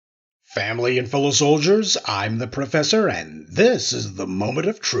Family and fellow soldiers, I'm the Professor, and this is the Moment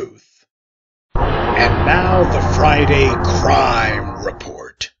of Truth. And now the Friday Crime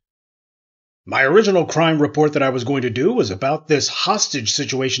Report. My original crime report that I was going to do was about this hostage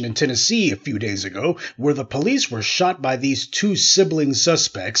situation in Tennessee a few days ago, where the police were shot by these two sibling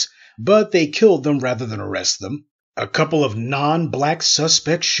suspects, but they killed them rather than arrest them. A couple of non-black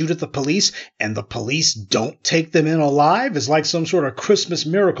suspects shoot at the police, and the police don't take them in alive is like some sort of Christmas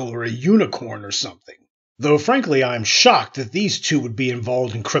miracle or a unicorn or something. Though frankly, I'm shocked that these two would be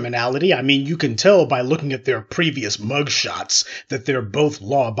involved in criminality. I mean, you can tell by looking at their previous mugshots that they're both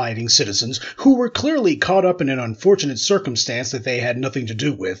law-abiding citizens who were clearly caught up in an unfortunate circumstance that they had nothing to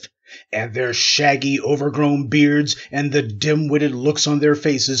do with. And their shaggy, overgrown beards and the dim-witted looks on their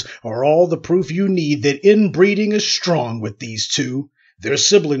faces are all the proof you need that inbreeding is strong with these two. They're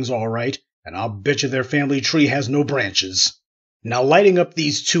siblings, all right, and I'll bet you their family tree has no branches. Now, lighting up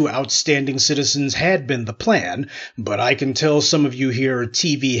these two outstanding citizens had been the plan, but I can tell some of you here are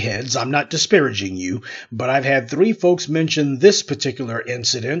TV heads. I'm not disparaging you, but I've had 3 folks mention this particular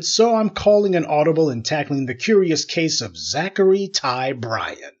incident, so I'm calling an audible and tackling the curious case of Zachery Ty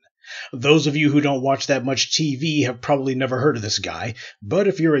Bryan. Those of you who don't watch that much TV have probably never heard of this guy, but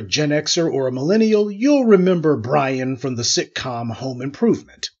if you're a Gen Xer or a millennial, you'll remember Bryan from the sitcom Home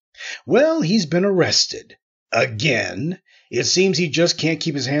Improvement. Well, he's been arrested. Again. It seems he just can't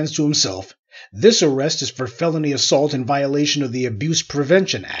keep his hands to himself. This arrest is for felony assault in violation of the Abuse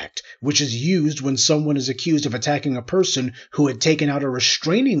Prevention Act, which is used when someone is accused of attacking a person who had taken out a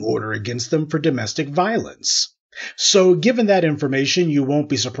restraining order against them for domestic violence. So, given that information, you won't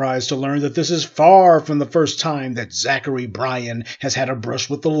be surprised to learn that this is far from the first time that Zachery Bryan has had a brush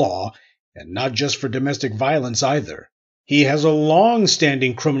with the law, and not just for domestic violence either. He has a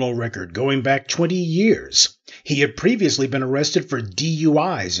long-standing criminal record going back 20 years. He had previously been arrested for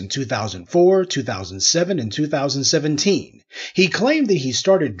DUIs in 2004, 2007, and 2017. He claimed that he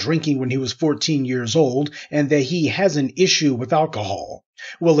started drinking when he was 14 years old and that he has an issue with alcohol.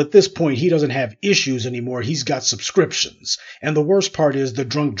 Well, at this point, he doesn't have issues anymore. He's got subscriptions. And the worst part is the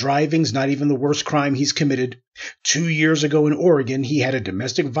drunk driving's not even the worst crime he's committed. 2 years ago in Oregon, he had a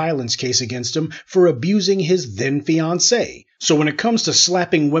domestic violence case against him for abusing his then-fiancée. So when it comes to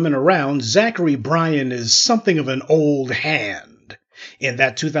slapping women around, Zachery Bryan is something of an old hand. In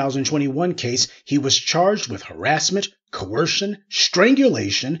that 2021 case, he was charged with harassment, coercion,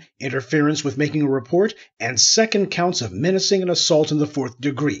 strangulation, interference with making a report, and 2 counts of menacing and assault in the 4th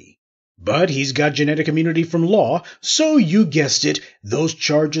degree. But he's got genetic immunity from law, so you guessed it, those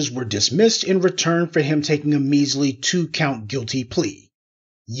charges were dismissed in return for him taking a measly 2-count guilty plea.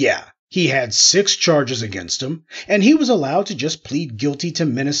 Yeah, he had 6 charges against him, and he was allowed to just plead guilty to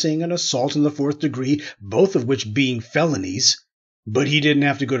menacing and assault in the 4th degree, both of which being felonies. But he didn't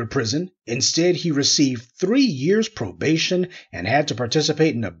have to go to prison. Instead, he received 3 years probation and had to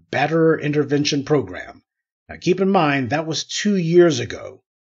participate in a batterer intervention program. Now keep in mind, that was 2 years ago.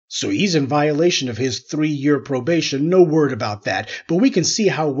 So he's in violation of his 3-year probation, no word about that, but we can see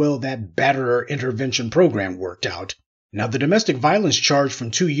how well that batterer intervention program worked out. Now, the domestic violence charge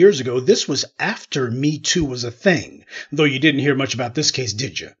from 2 years ago, this was after Me Too was a thing, though you didn't hear much about this case,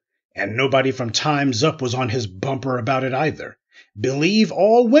 did you? And nobody from Time's Up was on his bumper about it either. Believe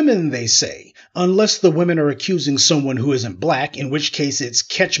all women, they say, unless the women are accusing someone who isn't black, in which case it's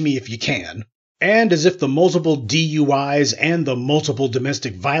catch me if you can. And as if the multiple DUIs and the multiple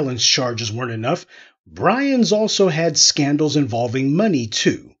domestic violence charges weren't enough, Bryan's also had scandals involving money,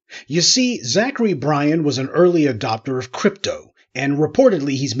 too. You see, Zachery Bryan was an early adopter of crypto, and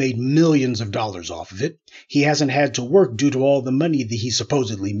reportedly he's made millions of dollars off of it. He hasn't had to work due to all the money that he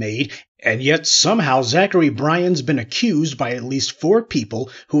supposedly made, and yet somehow Zachery Bryan's been accused by at least 4 people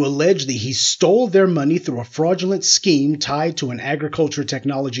who allege that he stole their money through a fraudulent scheme tied to an agriculture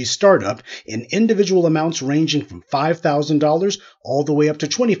technology startup in individual amounts ranging from $5,000 all the way up to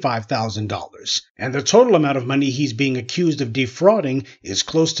 $25,000. And the total amount of money he's being accused of defrauding is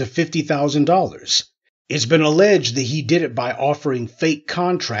close to $50,000. It's been alleged that he did it by offering fake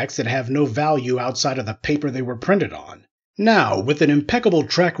contracts that have no value outside of the paper they were printed on. Now, with an impeccable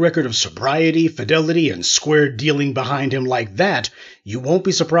track record of sobriety, fidelity, and square dealing behind him like that, you won't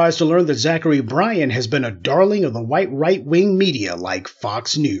be surprised to learn that Zachery Bryan has been a darling of the white right-wing media like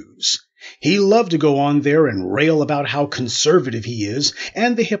Fox News. He loved to go on there and rail about how conservative he is,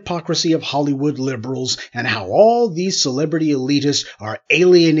 and the hypocrisy of Hollywood liberals, and how all these celebrity elitists are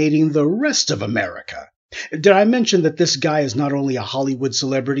alienating the rest of America. Did I mention that this guy is not only a Hollywood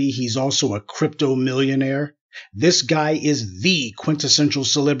celebrity, he's also a crypto millionaire? This guy is the quintessential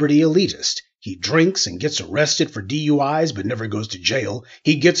celebrity elitist. He drinks and gets arrested for DUIs but never goes to jail.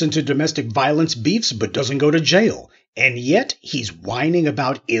 He gets into domestic violence beefs but doesn't go to jail. And yet he's whining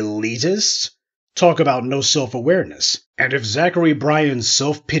about elitists? Talk about no self-awareness. And if Zachery Bryan's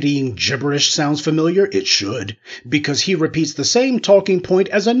self-pitying gibberish sounds familiar, it should, because he repeats the same talking point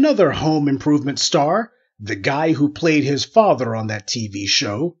as another home improvement star, the guy who played his father on that TV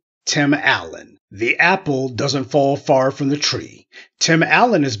show, Tim Allen. The apple doesn't fall far from the tree. Tim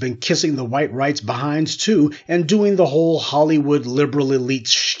Allen has been kissing the white rights behinds too and doing the whole Hollywood liberal elite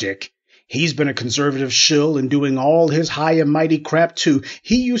shtick. He's been a conservative shill and doing all his high and mighty crap too.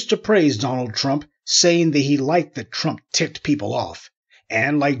 He used to praise Donald Trump, saying that he liked that Trump ticked people off.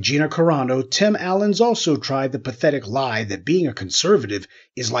 And like Gina Carano, Tim Allen's also tried the pathetic lie that being a conservative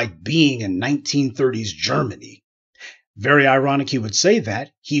is like being in 1930s Germany. Very ironic he would say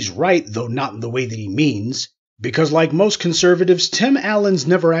that. He's right, though not in the way that he means. Because like most conservatives, Tim Allen's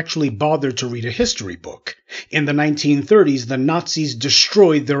never actually bothered to read a history book. In the 1930s, the Nazis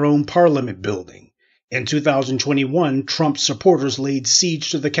destroyed their own parliament building. In 2021, Trump supporters laid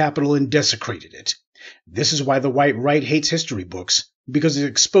siege to the Capitol and desecrated it. This is why the white right hates history books, because it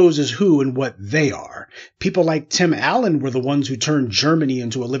exposes who and what they are. People like Tim Allen were the ones who turned Germany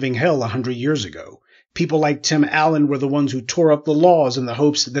into a living hell 100 years ago. People like Tim Allen were the ones who tore up the laws in the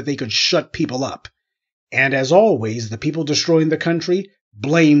hopes that they could shut people up. And as always, the people destroying the country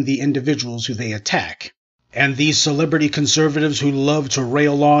blame the individuals who they attack. And these celebrity conservatives who love to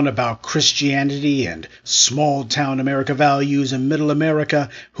rail on about Christianity and small-town America values and middle America,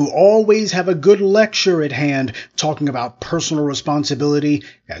 who always have a good lecture at hand talking about personal responsibility,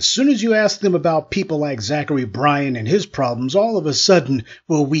 as soon as you ask them about people like Zachery Bryan and his problems, all of a sudden,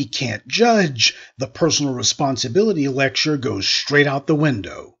 well, we can't judge. The personal responsibility lecture goes straight out the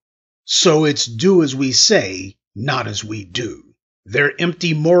window. So it's do as we say, not as we do. Their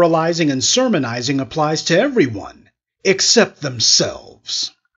empty moralizing and sermonizing applies to everyone, except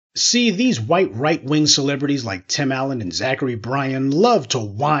themselves. See, these white right-wing celebrities like Tim Allen and Zachery Bryan love to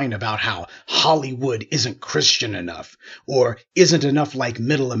whine about how Hollywood isn't Christian enough, or isn't enough like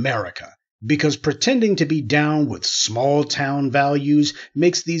middle America, because pretending to be down with small-town values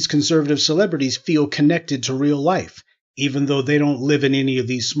makes these conservative celebrities feel connected to real life, even though they don't live in any of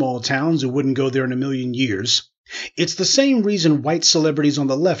these small towns and wouldn't go there in a million years. It's the same reason white celebrities on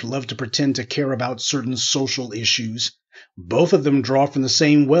the left love to pretend to care about certain social issues. Both of them draw from the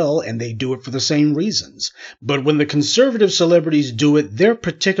same well, and they do it for the same reasons. But when the conservative celebrities do it, they're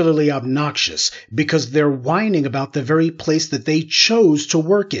particularly obnoxious because they're whining about the very place that they chose to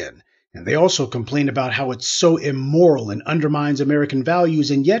work in. And they also complain about how it's so immoral and undermines American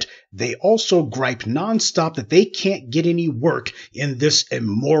values, and yet they also gripe nonstop that they can't get any work in this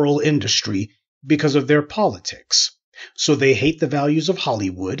immoral industry because of their politics. So they hate the values of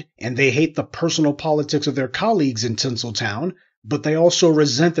Hollywood, and they hate the personal politics of their colleagues in Tinseltown, but they also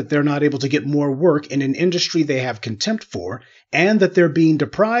resent that they're not able to get more work in an industry they have contempt for, and that they're being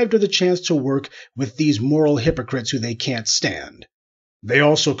deprived of the chance to work with these moral hypocrites who they can't stand. They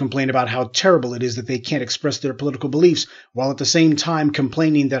also complain about how terrible it is that they can't express their political beliefs, while at the same time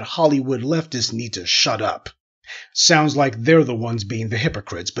complaining that Hollywood leftists need to shut up. Sounds like they're the ones being the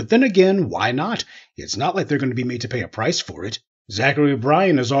hypocrites, but then again, why not? It's not like they're going to be made to pay a price for it. Zachery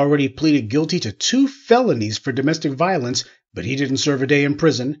Bryan has already pleaded guilty to 2 felonies for domestic violence, but he didn't serve a day in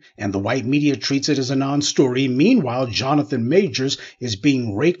prison, and the white media treats it as a non-story. Meanwhile, Jonathan Majors is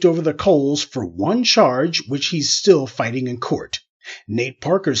being raked over the coals for one charge, which he's still fighting in court. Nate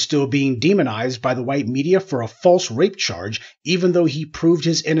Parker's still being demonized by the white media for a false rape charge, even though he proved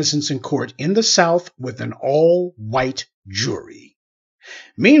his innocence in court in the South with an all-white jury.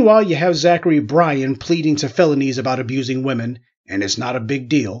 Meanwhile, you have Zachery Bryan pleading to felonies about abusing women, and it's not a big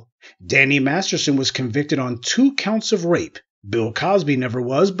deal. Danny Masterson was convicted on 2 counts of rape. Bill Cosby never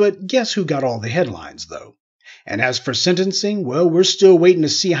was, but guess who got all the headlines, though? And as for sentencing, well, we're still waiting to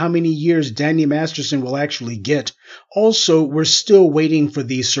see how many years Danny Masterson will actually get. Also, we're still waiting for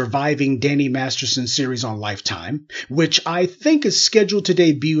the Surviving Danny Masterson series on Lifetime, which I think is scheduled to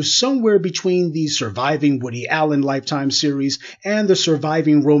debut somewhere between the Surviving Woody Allen Lifetime series and the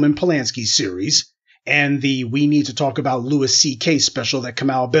Surviving Roman Polanski series, and the We Need to Talk About Louis C.K. special that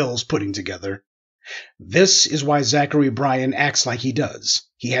Kamau Bell's putting together. This is why Zachery Bryan acts like he does.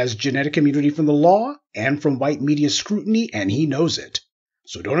 He has genetic immunity from the law and from white media scrutiny, and he knows it.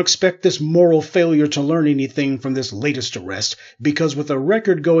 So don't expect this moral failure to learn anything from this latest arrest, because with a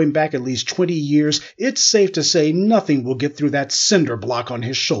record going back at least 20 years, it's safe to say nothing will get through that cinder block on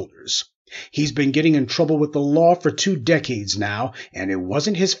his shoulders. He's been getting in trouble with the law for 2 decades now, and it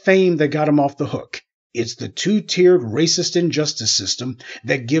wasn't his fame that got him off the hook. It's the two-tiered racist injustice system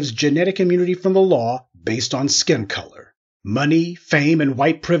that gives genetic immunity from the law based on skin color. Money, fame, and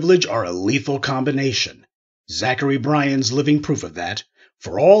white privilege are a lethal combination. Zachery Bryan's living proof of that.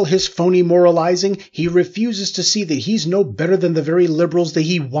 For all his phony moralizing, he refuses to see that he's no better than the very liberals that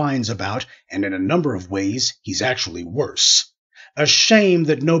he whines about, and in a number of ways, he's actually worse. A shame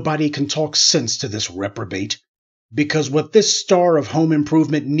that nobody can talk sense to this reprobate, because what this star of home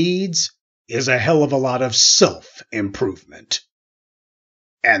improvement needs is a hell of a lot of self-improvement.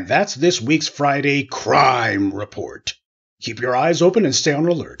 And that's this week's Friday Crime Report. Keep your eyes open and stay on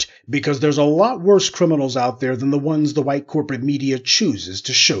alert, because there's a lot worse criminals out there than the ones the white corporate media chooses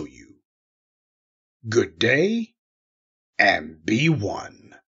to show you. Good day, and be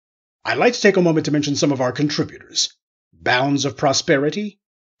one. I'd like to take a moment to mention some of our contributors. Bounds of Prosperity,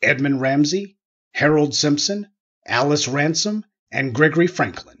 Edmund Ramsey, Harold Simpson, Alice Ransom, and Gregory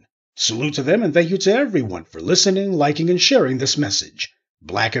Franklin. Salute to them and thank you to everyone for listening, liking, and sharing this message.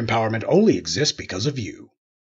 Black empowerment only exists because of you.